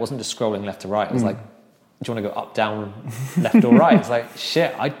to go. It wasn't just scrolling left to right. It was like, do you want to go up, down, left or right? It's like,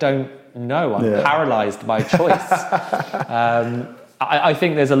 shit, I don't know. I'm paralyzed by choice. I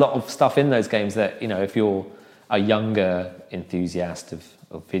think there's a lot of stuff in those games that, you know, if you're a younger enthusiast of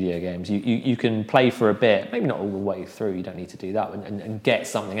video games, you can play for a bit, maybe not all the way through, you don't need to do that, and get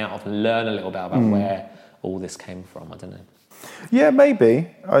something out of and learn a little bit about where all this came from. I don't know. Yeah, maybe.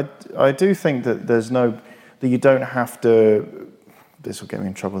 I do think that that you don't have to, this will get me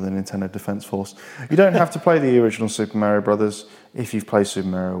in trouble with the Nintendo Defense Force, you don't have to play the original Super Mario Brothers if you've played Super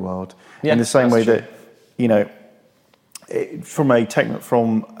Mario World. In the same way that, you know, from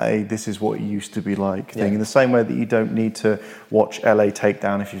a this is what it used to be like thing, in the same way that you don't need to watch LA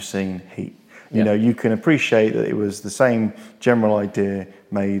Takedown if you've seen Heat. You know, you can appreciate that it was the same general idea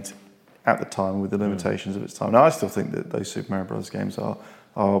made at the time with the limitations of its time. Now, I still think that those Super Mario Bros. Games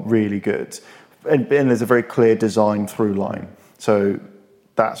are really good. And there's a very clear design through line. So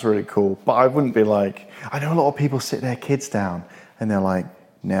that's really cool. But I wouldn't be like, I know a lot of people sit their kids down and they're like,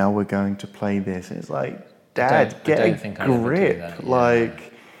 now we're going to play this. And it's like, Dad, get a grip.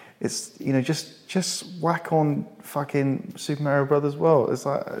 Like, it's, you know, just whack on fucking Super Mario Brothers World. It's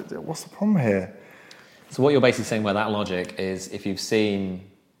like, what's the problem here? So what you're basically saying by that logic is if you've seen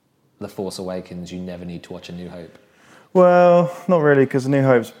The Force Awakens, you never need to watch A New Hope. Well, not really, because A New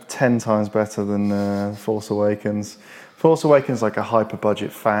Hope's 10 times better than Force Awakens. Force Awakens is like a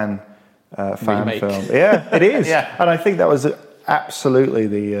hyper-budget fan film. Yeah, it is. And I think that was absolutely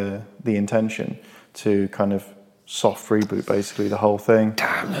the intention to kind of soft reboot basically the whole thing.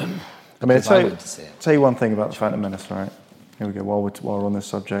 Damn them. I mean, tell you one thing about the Phantom Menace, right? Here we go. While we're on this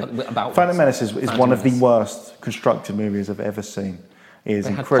subject, Phantom Menace is one of the worst constructed movies I've ever seen. It is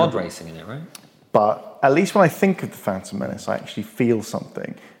incredible. Had pod racing in it, right? But at least when I think of the Phantom Menace, I actually feel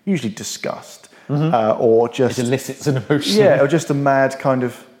something. Usually disgust, or just it elicits an emotion. Yeah, or just a mad kind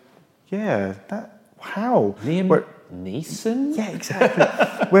of how Liam Neeson. Yeah, exactly.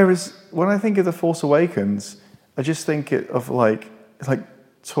 Whereas when I think of The Force Awakens, I just think of like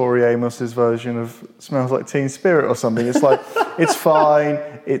Tori Amos's version of Smells Like Teen Spirit or something. It's like, it's fine,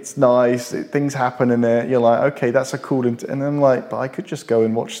 it's nice, things happen in it. You're like, okay, that's a cool... And I'm like, but I could just go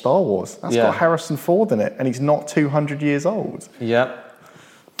and watch Star Wars. That's got Harrison Ford in it, and he's not 200 years old. Yep.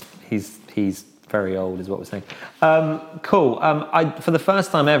 He's very old, is what we're saying. Cool. For the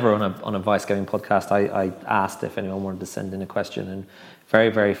first time ever on a Vice Gaming podcast, I asked if anyone wanted to send in a question, and very,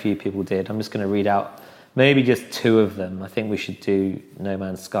 very few people did. I'm just going to read out maybe just two of them. I think we should do No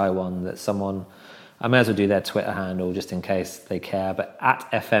Man's Sky one that someone... I may as well do their Twitter handle just in case they care. But at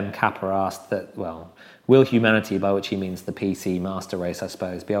FM Kappa asked that, well, will humanity, by which he means the PC master race, I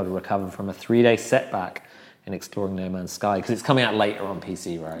suppose, be able to recover from a 3-day setback in exploring No Man's Sky? Because it's coming out later on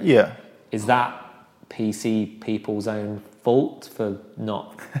PC, right? Yeah. Is that PC people's own fault for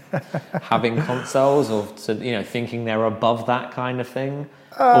not having consoles, or thinking they're above that kind of thing?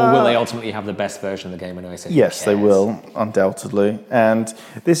 Or will they ultimately have the best version of the game anyway? So yes, they will, undoubtedly. And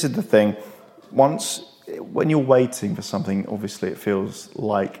this is the thing. When you're waiting for something, obviously it feels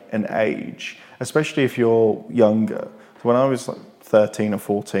like an age, especially if you're younger. When I was like 13 or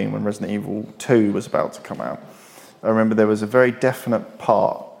 14, when Resident Evil 2 was about to come out, I remember there was a very definite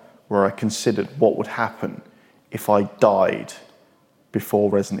part where I considered what would happen if I died before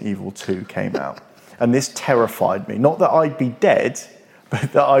Resident Evil 2 came out. And this terrified me. Not that I'd be dead,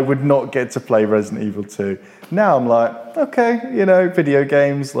 but that I would not get to play Resident Evil 2. Now I'm like, okay, video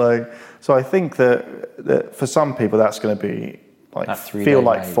games, so I think that for some people that's going to be feel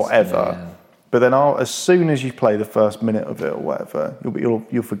like forever. Yeah. But then as soon as you play the first minute of it or whatever,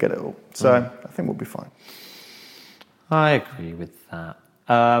 you'll forget it all. So I think we'll be fine. I agree with that.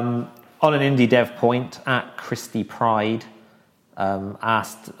 On an indie dev point, at Christy Pride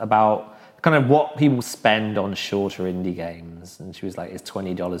asked about kind of what people spend on shorter indie games, and she was like, "Is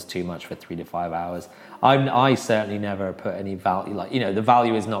 $20 too much for 3 to 5 hours?" I certainly never put any value. The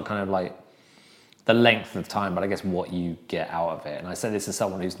value is not kind of like the length of time, but I guess what you get out of it. And I say this as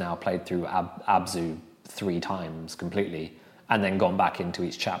someone who's now played through Abzu 3 times completely, and then gone back into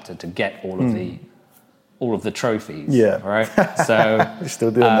each chapter to get all of the trophies. Yeah. Right. So you're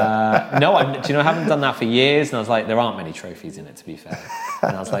still doing that? No, I haven't done that for years, and I was like, there aren't many trophies in it, to be fair.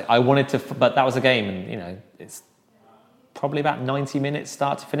 And I was like, I wanted to, but that was a game, and it's probably about 90 minutes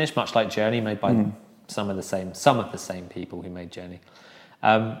start to finish, much like Journey, made by some of the same people who made Journey.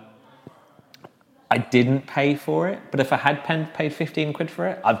 I didn't pay for it, but if I had paid 15 quid for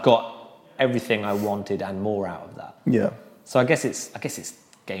it, I've got everything I wanted and more out of that. Yeah. So I guess it's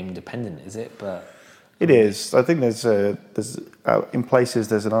game dependent, is it? But it is. I think there's in places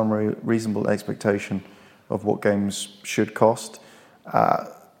there's an unreasonable expectation of what games should cost. I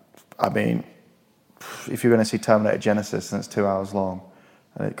mean, if you're going to see Terminator Genesis and it's 2 hours long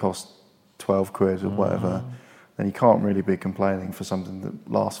and it costs 12 quid or whatever, then you can't really be complaining for something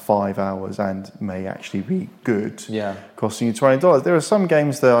that lasts 5 hours and may actually be good, costing you $20. There are some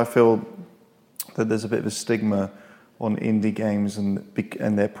games that I feel that there's a bit of a stigma on indie games and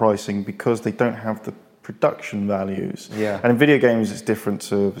their pricing because they don't have the production values. Yeah. And in video games, it's different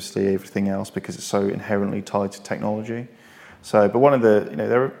to obviously everything else because it's so inherently tied to technology. So, but one of the,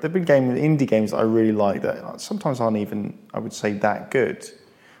 there have been indie games that I really like that sometimes aren't even, I would say, that good.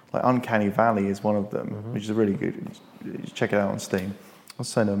 Like Uncanny Valley is one of them, which is a really good. You check it out on Steam. I'll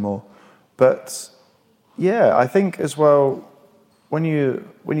say no more. But yeah, I think as well, when you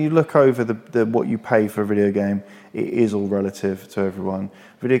look over the what you pay for a video game, it is all relative to everyone.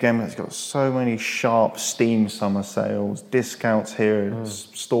 Video game has got so many sharp Steam summer sales, discounts here,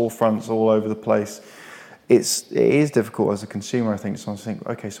 storefronts all over the place. It is difficult as a consumer, I think, to think,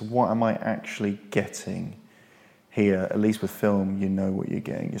 okay, so what am I actually getting here? At least with film, you know what you're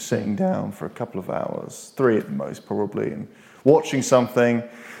getting. You're sitting down for a couple of hours, 3 at the most probably, and watching something.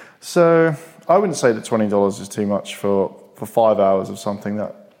 So I wouldn't say that $20 is too much for 5 hours of something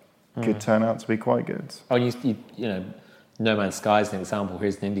that could turn out to be quite good. Oh, you know, No Man's Sky is an example.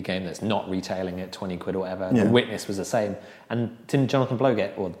 Here's an indie game that's not retailing at 20 quid or whatever. Yeah. The Witness was the same. And didn't Jonathan Blow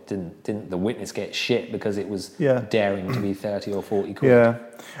didn't The Witness get shit because it was daring to be 30 or 40 quid?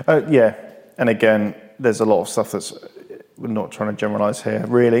 Yeah. And again, there's a lot of stuff that's we're not trying to generalise here,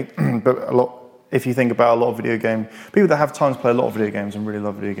 really, but if you think about a lot of video game, people that have time to play a lot of video games and really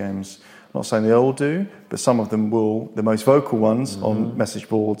love video games, I'm not saying they all do, but some of them will, the most vocal ones on message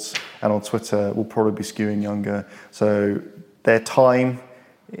boards and on Twitter will probably be skewing younger. So their time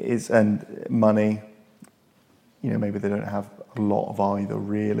and money, maybe they don't have a lot of either,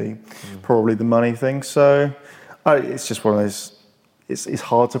 really. Probably the money thing. So it's just one of those, it's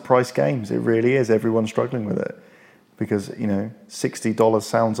hard to price games. It really is. Everyone's struggling with it. Because, $60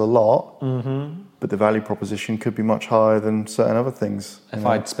 sounds a lot, but the value proposition could be much higher than certain other things. If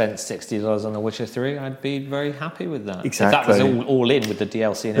I'd spent $60 on The Witcher 3, I'd be very happy with that. Exactly. If that was all in with the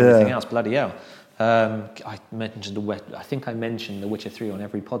DLC and everything else, bloody hell. I think I mentioned The Witcher 3 on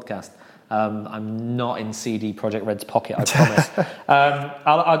every podcast. I'm not in CD Projekt Red's pocket, I promise.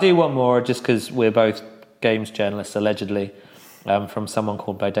 I'll do one more just because we're both games journalists, allegedly. From someone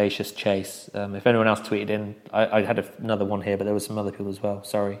called Bodacious Chase. If anyone else tweeted in, I had another one here, but there was some other people as well,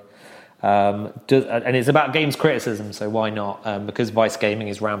 sorry. And it's about games criticism, so why not? Because Vice Gaming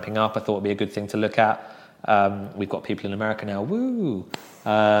is ramping up, I thought it'd be a good thing to look at. We've got people in America now, woo!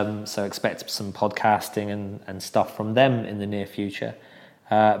 So expect some podcasting and stuff from them in the near future.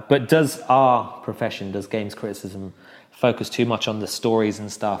 But does our profession, does games criticism, focus too much on the stories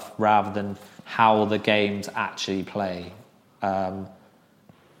and stuff rather than how the games actually play? I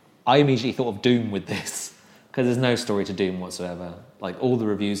immediately thought of Doom with this because there's no story to Doom whatsoever. Like all the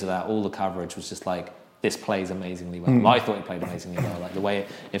reviews of that, all the coverage was just like, this plays amazingly well. I thought it played amazingly well. Like the way,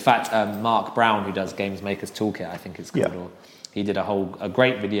 in fact, Mark Brown, who does Games Maker's Toolkit, I think it's called, or he did a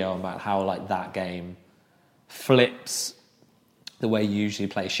great video about how like that game flips the way you usually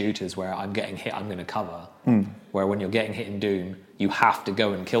play shooters, where I'm getting hit, I'm going to cover. Where when you're getting hit in Doom, you have to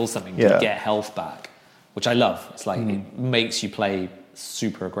go and kill something to get health back. Which I love. It's like it makes you play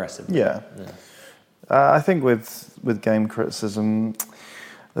super aggressive. I think with game criticism,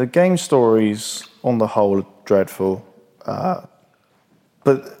 the game stories on the whole are dreadful.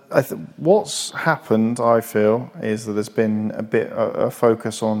 But what's happened, I feel, is that there's been a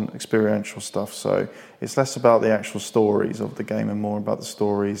focus on experiential stuff. So it's less about the actual stories of the game and more about the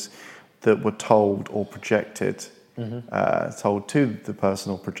stories that were told or projected, told to the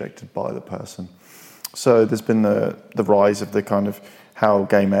person or projected by the person. So there's been the rise of the kind of how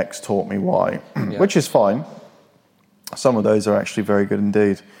Game X taught me why, which is fine. Some of those are actually very good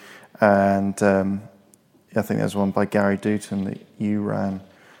indeed. And I think there's one by Gary Dutton that you ran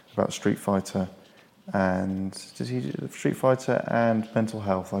about Street Fighter. And did he do Street Fighter and mental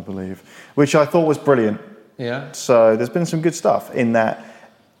health, I believe, which I thought was brilliant. Yeah. So there's been some good stuff in that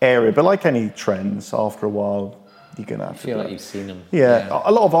area. But like any trends, after a while, you're going to have to feel like you've seen them. Yeah,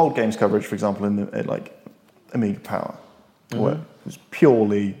 a lot of old games coverage, for example, in like Amiga Power, where it was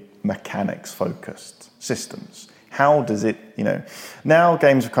purely mechanics-focused systems. How does it, now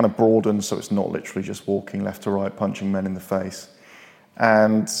games have kind of broadened, so it's not literally just walking left to right, punching men in the face.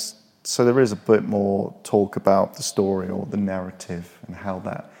 And so there is a bit more talk about the story or the narrative and how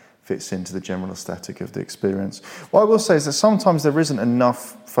that fits into the general aesthetic of the experience. What I will say is that sometimes there isn't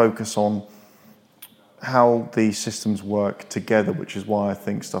enough focus on how the systems work together, which is why I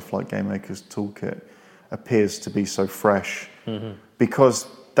think stuff like Game Maker's Toolkit appears to be so fresh, because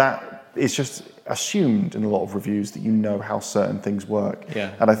that is just assumed in a lot of reviews that you know how certain things work.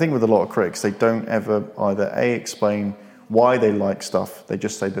 Yeah. And I think with a lot of critics, they don't ever either explain why they like stuff, they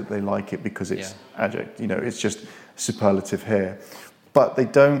just say that they like it because it's adject, it's just superlative here. But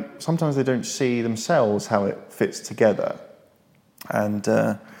sometimes they don't see themselves how it fits together. And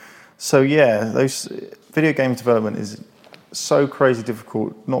those video game development is so crazy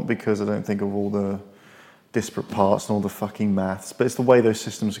difficult, not because I don't think of all the disparate parts and all the fucking maths, but it's the way those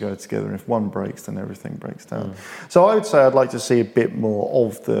systems go together. And if one breaks, then everything breaks down. So I would say I'd like to see a bit more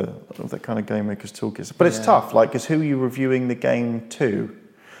of the kind of Game Maker's Toolkit. But it's tough, because who are you reviewing the game to?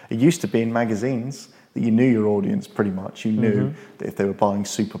 It used to be in magazines that you knew your audience pretty much. You knew that if they were buying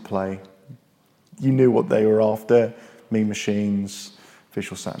Super Play, you knew what they were after. Mean Machines,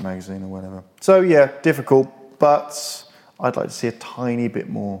 Official Sat magazine or whatever. So difficult, but I'd like to see a tiny bit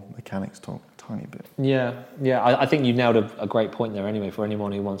more mechanics talk, a tiny bit. I think you nailed a great point there anyway for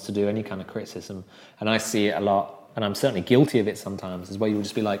anyone who wants to do any kind of criticism. And I see it a lot, and I'm certainly guilty of it sometimes, is where you'll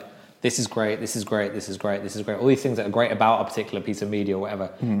just be like, this is great, this is great, this is great, this is great. All these things that are great about a particular piece of media or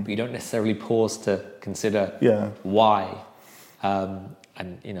whatever, but you don't necessarily pause to consider why. And,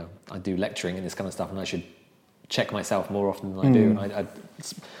 I do lecturing and this kind of stuff, and I should check myself more often than I do, and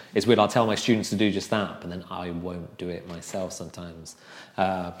it's weird. I'll tell my students to do just that, but then I won't do it myself sometimes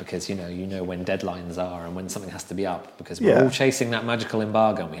because you know when deadlines are and when something has to be up, because we're all chasing that magical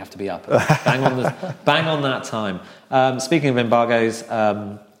embargo and we have to be up bang on that time. Speaking of embargoes,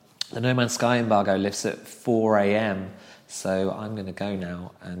 the No Man's Sky embargo lifts at 4 a.m. So I'm going to go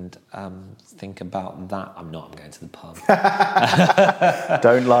now and think about that. I'm going to the pub.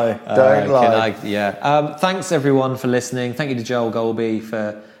 Don't lie. Don't lie. Thanks everyone for listening. Thank you to Joel Golby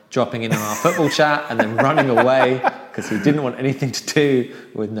for dropping in on our football chat and then running away because he didn't want anything to do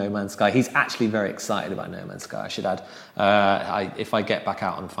with No Man's Sky. He's actually very excited about No Man's Sky, I should add. If I get back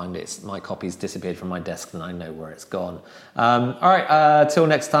out and find my copy's disappeared from my desk, then I know where it's gone. All right, till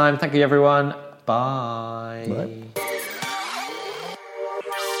next time. Thank you everyone. Bye. Bye.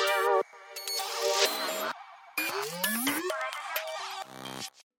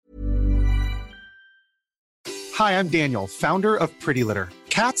 Hi, I'm Daniel, founder of Pretty Litter.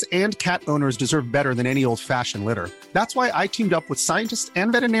 Cats and cat owners deserve better than any old-fashioned litter. That's why I teamed up with scientists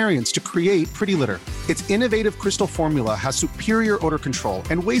and veterinarians to create Pretty Litter. Its innovative crystal formula has superior odor control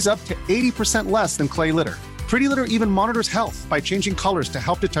and weighs up to 80% less than clay litter. Pretty Litter even monitors health by changing colors to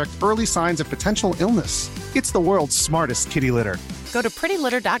help detect early signs of potential illness. It's the world's smartest kitty litter. Go to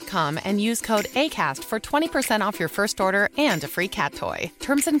prettylitter.com and use code ACAST for 20% off your first order and a free cat toy.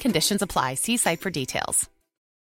 Terms and conditions apply. See site for details.